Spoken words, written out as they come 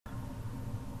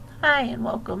Hi, and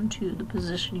welcome to the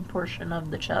positioning portion of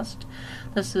the chest.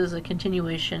 This is a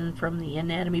continuation from the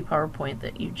anatomy PowerPoint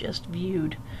that you just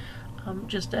viewed.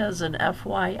 Just as an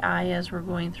FYI, as we're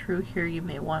going through here, you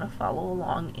may want to follow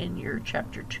along in your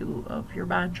Chapter 2 of your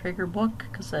Bontrager book,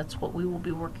 because that's what we will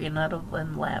be working out of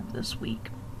in lab this week.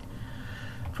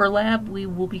 For lab, we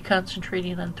will be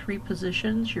concentrating on 3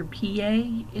 positions. Your PA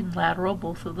in lateral,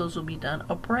 both of those will be done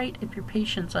upright. If your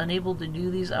patient's unable to do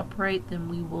these upright, then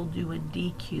we will do a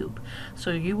D-cube.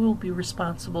 So you will be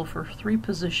responsible for 3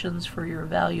 positions for your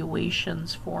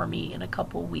evaluations for me in a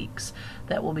couple weeks.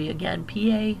 That will be, again,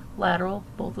 PA, lateral,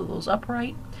 both of those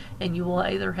upright, and you will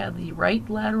either have the right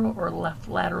lateral or left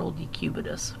lateral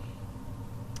decubitus.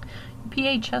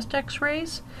 PA chest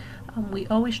x-rays. We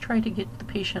always try to get the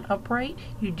patient upright.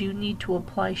 You do need to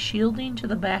apply shielding to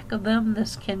the back of them.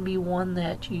 This can be one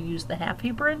that you use the half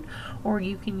apron, or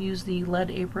you can use the lead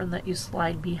apron that you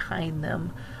slide behind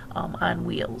them on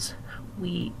wheels.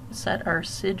 We set our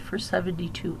SID for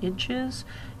 72 inches,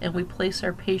 and we place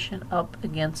our patient up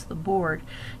against the board.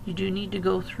 You do need to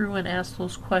go through and ask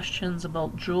those questions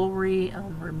about jewelry,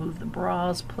 remove the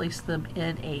bras, place them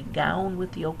in a gown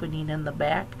with the opening in the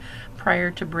back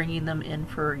prior to bringing them in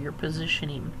for your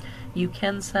positioning. You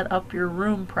can set up your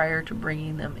room prior to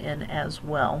bringing them in as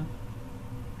well.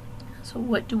 So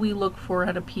what do we look for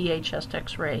at a PA chest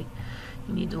x-ray?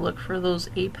 You need to look for those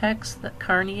apex, the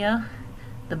carnea,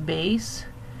 the base,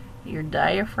 your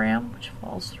diaphragm, which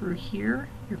falls through here,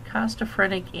 your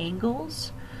costophrenic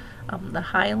angles, the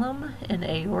hilum and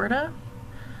aorta.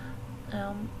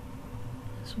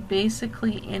 So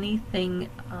basically anything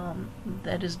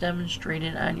that is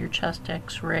demonstrated on your chest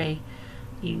x-ray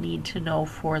you need to know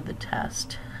for the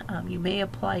test. You may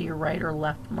apply your right or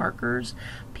left markers.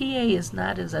 PA is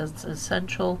not as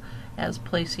essential as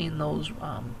placing those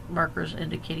markers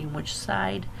indicating which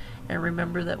side. And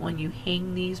remember that when you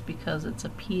hang these, because it's a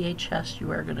PA chest, you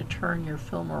are going to turn your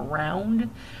film around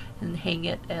and hang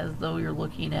it as though you're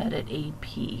looking at it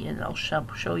AP. And I'll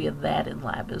show you that in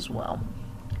lab as well.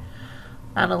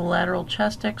 On a lateral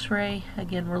chest x-ray,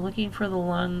 again, we're looking for the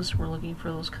lungs, we're looking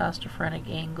for those costophrenic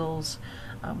angles,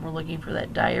 we're looking for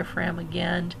that diaphragm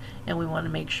again, and we want to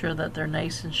make sure that they're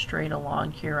nice and straight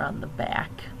along here on the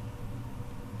back.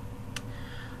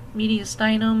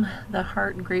 Mediastinum, the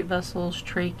heart and great vessels,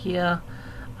 trachea,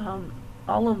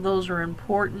 all of those are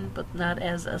important but not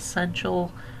as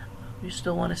essential. You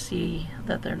still want to see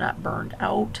that they're not burned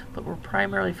out, but we're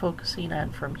primarily focusing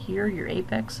on from here, your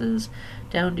apexes,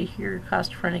 down to here, your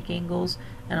costophrenic angles,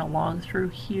 and along through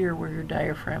here where your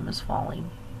diaphragm is falling.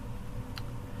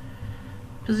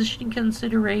 Positioning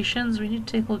considerations, we need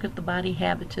to take a look at the body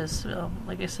habitus.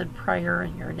 Like I said prior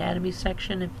in your anatomy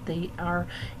section, if they are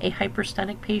a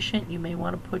hyperstenic patient, you may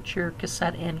want to put your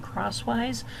cassette in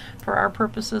crosswise. For our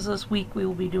purposes this week, we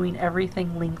will be doing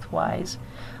everything lengthwise.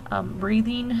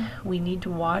 Breathing, we need to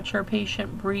watch our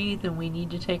patient breathe, and we need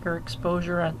to take our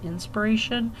exposure on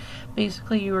inspiration.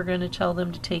 Basically, you are going to tell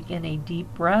them to take in a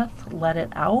deep breath, let it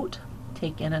out,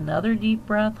 take in another deep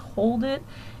breath, hold it,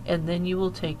 and then you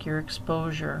will take your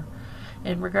exposure.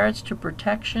 In regards to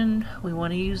protection, we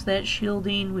want to use that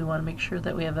shielding. We want to make sure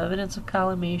that we have evidence of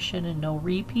collimation and no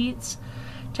repeats.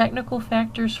 Technical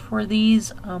factors for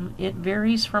these, it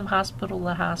varies from hospital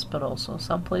to hospital. So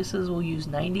some places will use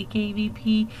 90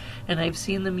 kVp, and I've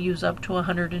seen them use up to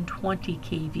 120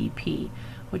 kVp,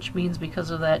 which means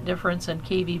because of that difference in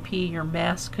kVp, your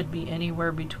mass could be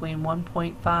anywhere between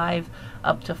 1.5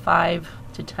 up to 5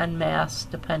 to 10 mass,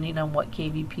 depending on what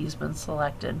kVp has been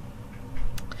selected.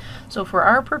 So for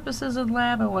our purposes in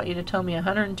lab, I want you to tell me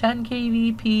 110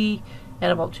 kVp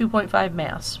at about 2.5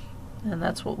 mass. And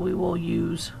that's what we will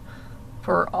use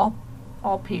for all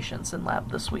patients in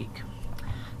lab this week.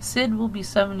 SID will be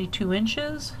 72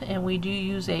 inches, and we do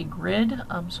use a grid.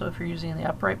 So if you're using the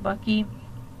upright bucky,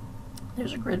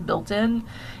 there's a grid built in.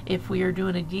 If we are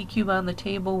doing a D-cube on the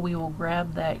table, we will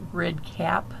grab that grid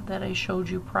cap that I showed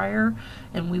you prior,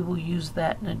 and we will use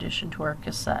that in addition to our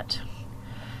cassette.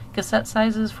 Cassette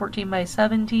size is 14 by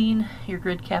 17. Your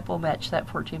grid cap will match that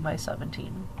 14 by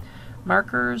 17.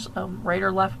 Markers, right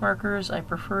or left markers, I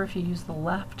prefer if you use the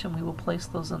left, and we will place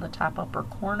those in the top upper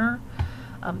corner.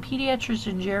 Pediatrics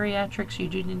and geriatrics, you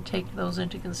do need to take those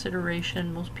into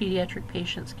consideration. Most pediatric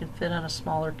patients can fit on a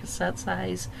smaller cassette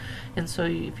size, and so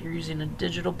if you're using a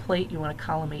digital plate, you want to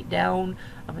collimate down.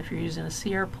 If you're using a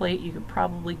CR plate, you could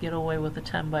probably get away with a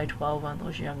 10 by 12 on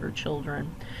those younger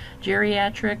children.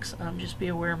 Geriatrics, just be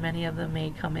aware many of them may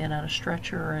come in on a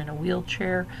stretcher or in a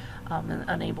wheelchair and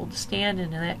unable to stand,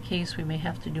 and in that case we may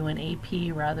have to do an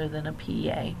AP rather than a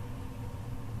PA.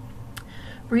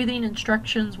 Breathing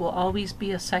instructions will always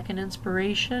be a second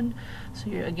inspiration. So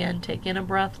you again take in a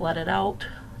breath, let it out,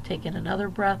 take in another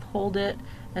breath, hold it,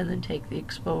 and then take the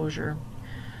exposure.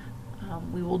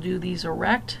 We will do these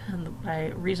erect, and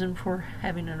the reason for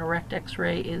having an erect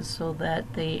x-ray is so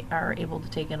that they are able to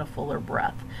take in a fuller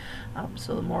breath.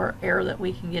 So the more air that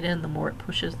we can get in, the more it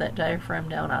pushes that diaphragm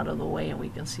down out of the way, and we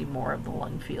can see more of the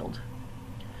lung field.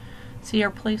 See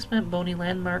our placement, bony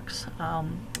landmarks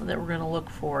that we're going to look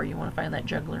for. You want to find that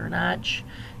jugular notch.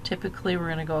 Typically we're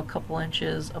going to go a couple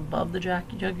inches above the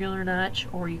jugular notch,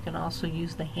 or you can also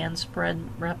use the hand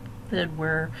spread method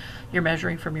where you're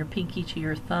measuring from your pinky to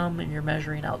your thumb and you're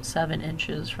measuring out 7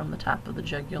 inches from the top of the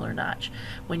jugular notch.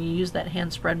 When you use that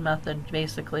hand spread method,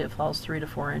 basically it falls 3 to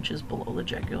 4 inches below the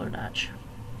jugular notch.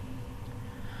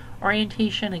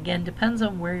 Orientation, again, depends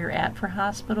on where you're at for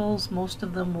hospitals. Most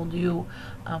of them will do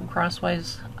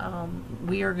crosswise.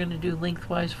 We are going to do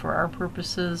lengthwise for our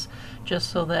purposes,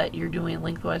 just so that you're doing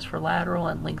lengthwise for lateral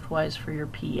and lengthwise for your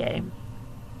PA.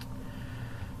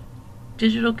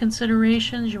 Digital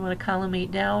considerations, you want to collimate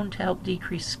down to help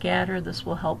decrease scatter. This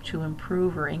will help to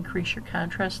improve or increase your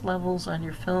contrast levels on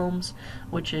your films,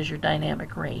 which is your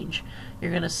dynamic range. You're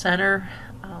going to center,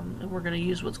 and we're going to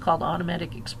use what's called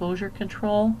automatic exposure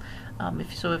control.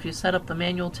 If you set up the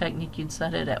manual technique, you'd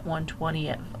set it at 120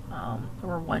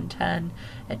 or 110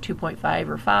 at 2.5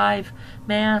 or 5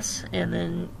 mass, and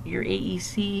then your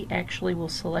AEC actually will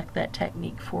select that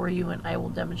technique for you, and I will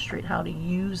demonstrate how to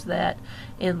use that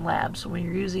in lab. So when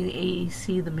you're using the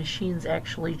AEC, the machine's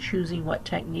actually choosing what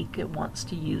technique it wants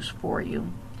to use for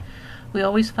you. We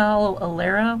always follow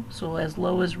ALERA, so as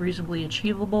low as reasonably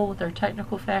achievable with our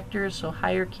technical factors, so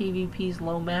higher kVps,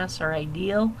 low mass are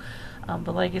ideal.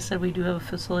 But like I said, we do have a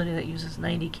facility that uses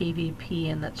 90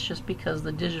 kVp, and that's just because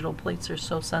the digital plates are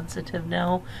so sensitive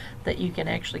now that you can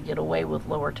actually get away with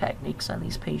lower techniques on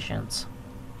these patients.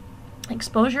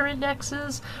 Exposure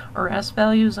indexes, or S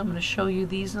values, I'm going to show you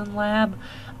these in lab.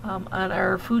 On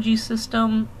our Fuji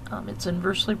system, it's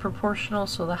inversely proportional,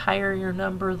 so the higher your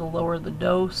number, the lower the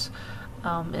dose.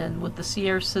 And with the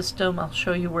CR system, I'll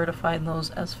show you where to find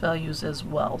those S values as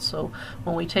well. So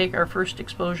when we take our first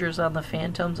exposures on the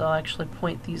phantoms, I'll actually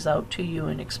point these out to you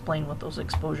and explain what those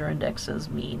exposure indexes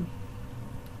mean.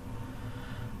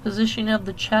 Positioning of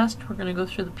the chest, we're going to go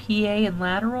through the PA and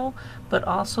lateral, but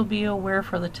also be aware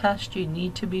for the test you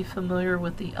need to be familiar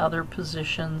with the other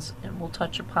positions, and we'll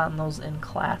touch upon those in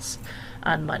class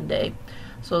on Monday.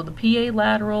 So the PA,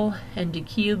 lateral, and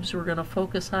decubes we're going to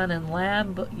focus on in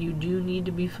lab, but you do need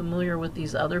to be familiar with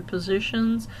these other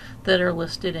positions that are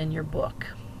listed in your book.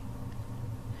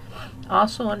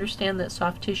 Also understand that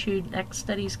soft tissue neck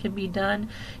studies can be done.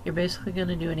 You're basically going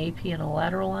to do an AP and a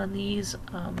lateral on these,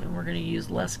 and we're going to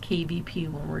use less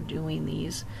kVp when we're doing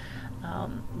these.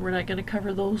 We're not going to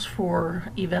cover those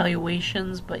for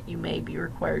evaluations, but you may be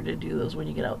required to do those when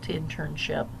you get out to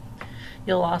internship.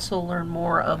 You'll also learn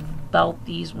more about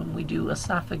these when we do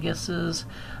esophaguses,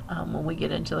 when we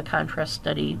get into the contrast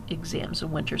study exams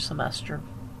in winter semester.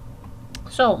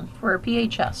 So, for a PA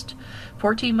chest,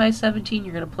 14 by 17,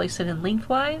 you're going to place it in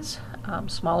lengthwise,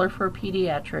 smaller for a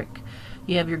pediatric.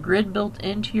 You have your grid built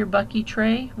into your Bucky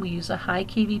tray. We use a high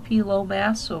kVp, low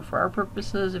mass, so for our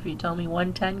purposes, if you tell me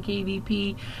 110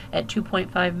 kVp at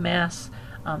 2.5 mass,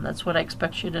 that's what I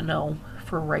expect you to know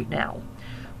for right now.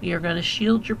 You're going to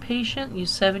shield your patient, use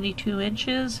 72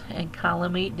 inches, and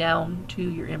collimate down to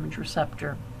your image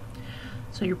receptor.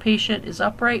 So your patient is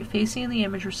upright facing the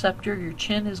image receptor, your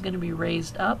chin is going to be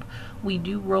raised up. We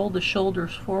do roll the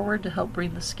shoulders forward to help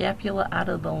bring the scapula out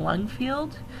of the lung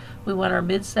field. We want our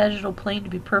mid-sagittal plane to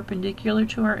be perpendicular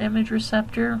to our image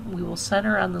receptor. We will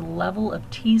center on the level of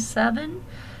T7,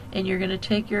 and you're going to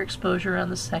take your exposure on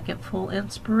the second full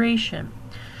inspiration.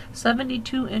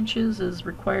 72 inches is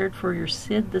required for your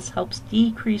SID. This helps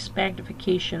decrease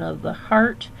magnification of the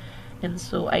heart, and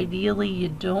so ideally you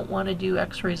don't want to do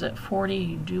x-rays at 40.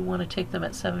 You do want to take them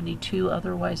at 72,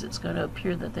 otherwise it's going to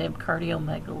appear that they have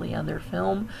cardiomegaly on their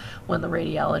film when the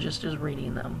radiologist is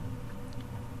reading them.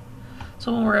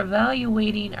 So when we're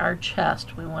evaluating our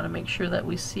chest, we want to make sure that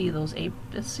we see those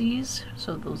apices,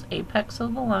 so those apex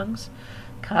of the lungs,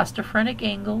 costophrenic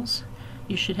angles.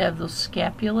 You should have those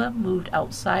scapula moved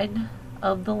outside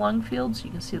of the lung field, so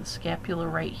you can see the scapula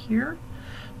right here.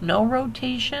 No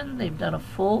rotation, they've done a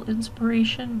full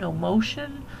inspiration, no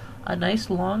motion, a nice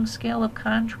long scale of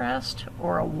contrast,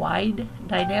 or a wide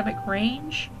dynamic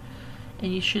range,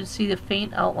 and you should see the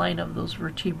faint outline of those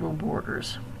vertebral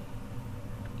borders.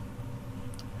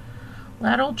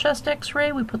 Lateral chest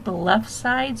x-ray, we put the left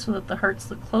side so that the heart's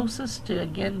the closest to,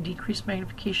 again, decrease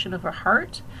magnification of a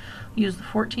heart. Use the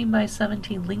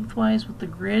 14x17 lengthwise with the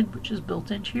grid, which is built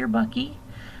into your Bucky.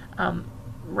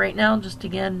 Right now, just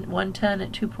again, 110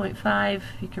 at 2.5,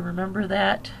 you can remember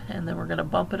that, and then we're going to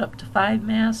bump it up to 5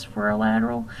 mass for our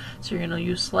lateral, so you're going to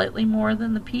use slightly more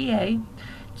than the PA.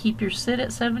 Keep your sit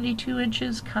at 72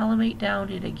 inches, collimate down,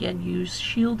 and again use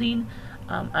shielding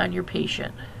on your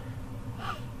patient.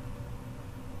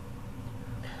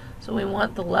 So we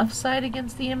want the left side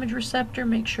against the image receptor.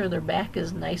 Make sure their back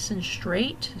is nice and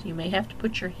straight. You may have to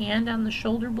put your hand on the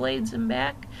shoulder blades and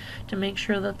back to make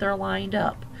sure that they're lined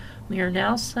up. We are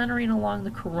now centering along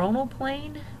the coronal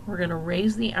plane. We're going to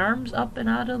raise the arms up and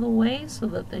out of the way so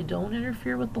that they don't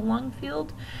interfere with the lung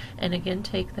field. And again,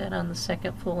 take that on the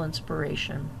second full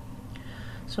inspiration.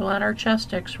 So on our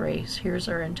chest x-rays, here's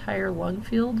our entire lung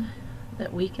field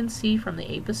that we can see from the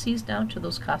apices down to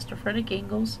those costophrenic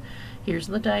angles. Here's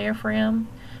the diaphragm.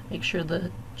 Make sure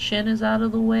the chin is out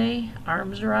of the way,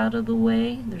 arms are out of the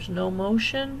way, there's no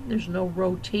motion, there's no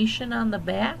rotation on the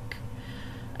back.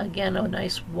 Again, a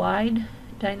nice wide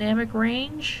dynamic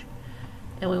range,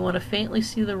 and we want to faintly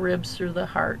see the ribs through the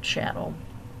heart shadow.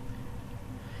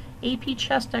 AP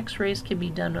chest x-rays can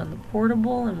be done on the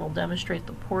portable, and we'll demonstrate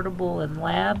the portable in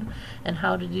lab and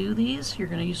how to do these. You're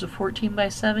going to use a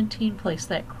 14x17, place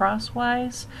that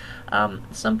crosswise.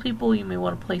 Some people, you may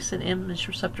want to place an image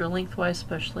receptor lengthwise,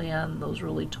 especially on those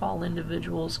really tall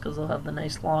individuals, because they'll have the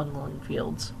nice long lung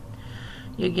fields.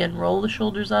 You again roll the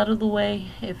shoulders out of the way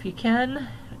if you can.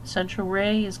 Central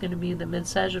ray is going to be the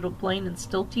mid-sagittal plane and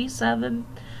still T7.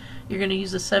 You're going to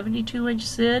use a 72-inch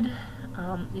SID.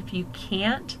 If you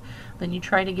can't, then you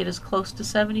try to get as close to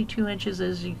 72 inches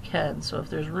as you can. So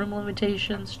if there's room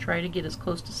limitations, try to get as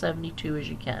close to 72 as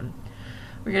you can.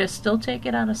 We're going to still take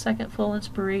it on a second full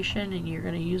inspiration, and you're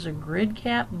going to use a grid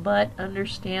cap, but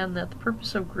understand that the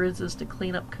purpose of grids is to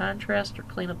clean up contrast or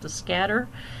clean up the scatter.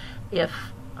 If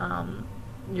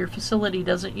your facility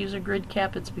doesn't use a grid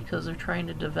cap, it's because they're trying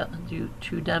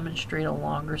to demonstrate a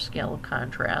longer scale of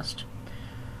contrast.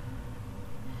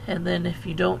 And then if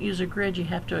you don't use a grid, you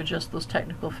have to adjust those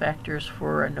technical factors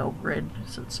for a no grid,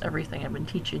 since everything I've been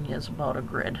teaching you is about a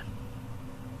grid.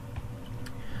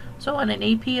 So on an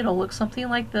AP, it'll look something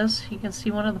like this. You can see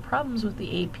one of the problems with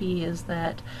the AP is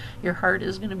that your heart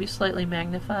is going to be slightly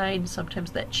magnified.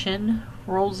 Sometimes that chin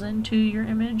rolls into your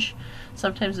image.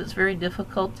 Sometimes it's very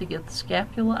difficult to get the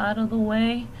scapula out of the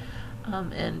way.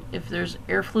 And if there's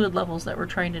air fluid levels that we're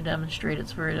trying to demonstrate,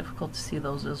 it's very difficult to see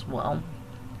those as well.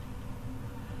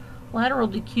 Lateral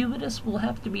decubitus will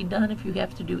have to be done if you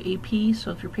have to do AP, so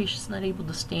if your patient's not able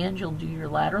to stand, you'll do your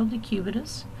lateral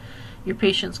decubitus. Your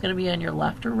patient's going to be on your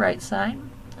left or right side,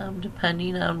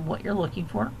 depending on what you're looking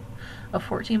for. A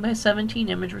 14x17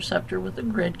 image receptor with a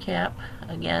grid cap.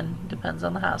 Again, depends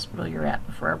on the hospital you're at,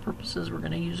 but for our purposes, we're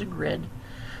going to use a grid.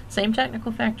 Same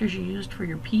technical factors you used for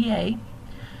your PA.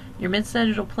 Your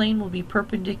mid-sagittal plane will be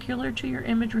perpendicular to your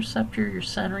image receptor. Your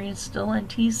centering is still on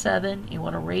T7. You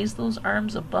want to raise those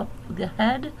arms above the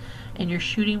head, and you're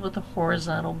shooting with a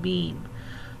horizontal beam.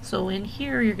 So in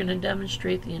here, you're going to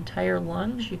demonstrate the entire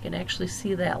lungs. You can actually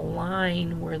see that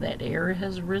line where that air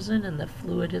has risen and the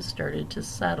fluid has started to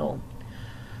settle.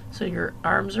 So your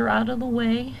arms are out of the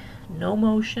way, no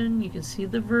motion. You can see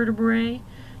the vertebrae.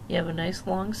 You have a nice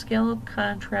long scale of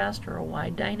contrast or a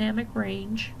wide dynamic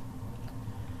range.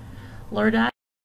 Lordotomy